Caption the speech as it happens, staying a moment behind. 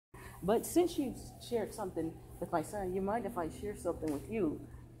But since you shared something with my son, you mind if I share something with you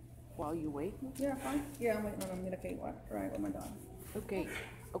while you waiting? Yeah, fine. Yeah, I'm waiting on him to communicate with my daughter. Okay.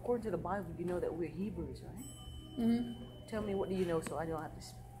 According to the Bible, you know that we're Hebrews, right? Mm-hmm. Tell me, what do you know so I don't have to...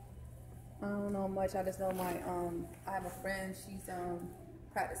 I don't know much. I just know I have a friend. She's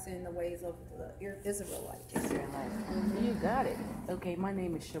practicing the ways of the Israelites. You got it. Okay, my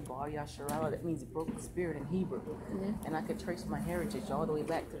name is Shabar Yasharala. That means broken spirit in Hebrew. And I could trace my heritage all the way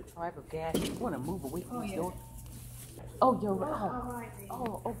back to the tribe of Gad. You want to move away from the door? Oh, you're right.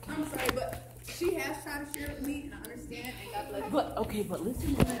 Oh, okay. I'm sorry, but she has tried to share with me, and I understand, and God bless you. But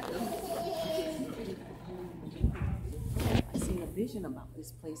listen to that. I seen a vision about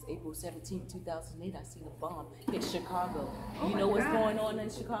this place, April 17, 2008. I seen a bomb hit Chicago. You know what's going on in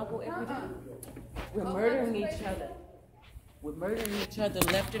Chicago every day? We're murdering each other. We're murdering each other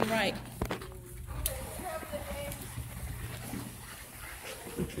left and right.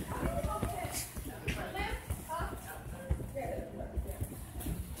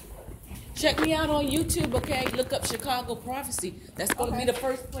 Check me out on YouTube, okay? Look up Chicago Prophecy. That's going to be the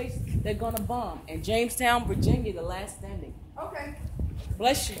first place they're going to bomb. And Jamestown, Virginia, the last standing. Okay.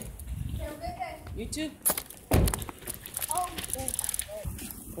 Bless you. Have a good day. You too.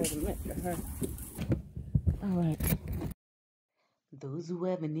 Wait a minute. All right. Those who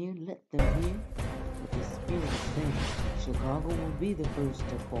have an ear, let them hear what the Spirit says. Chicago will be the first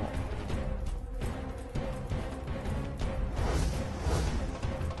to fall.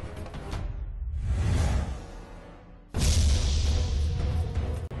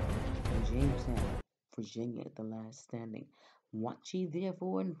 Jamestown, Virginia, the last standing. Watch ye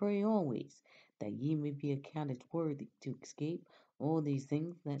therefore and pray always, that ye may be accounted worthy to escape all these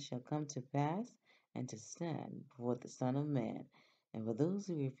things that shall come to pass, and to stand before the Son of Man. And for those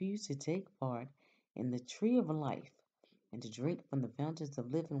who refuse to take part in the tree of life, and to drink from the fountains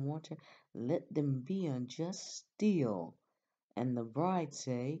of living water, let them be unjust still. And the bride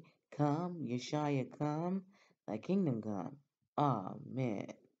say, Come, Yeshua, come, thy kingdom come. Amen.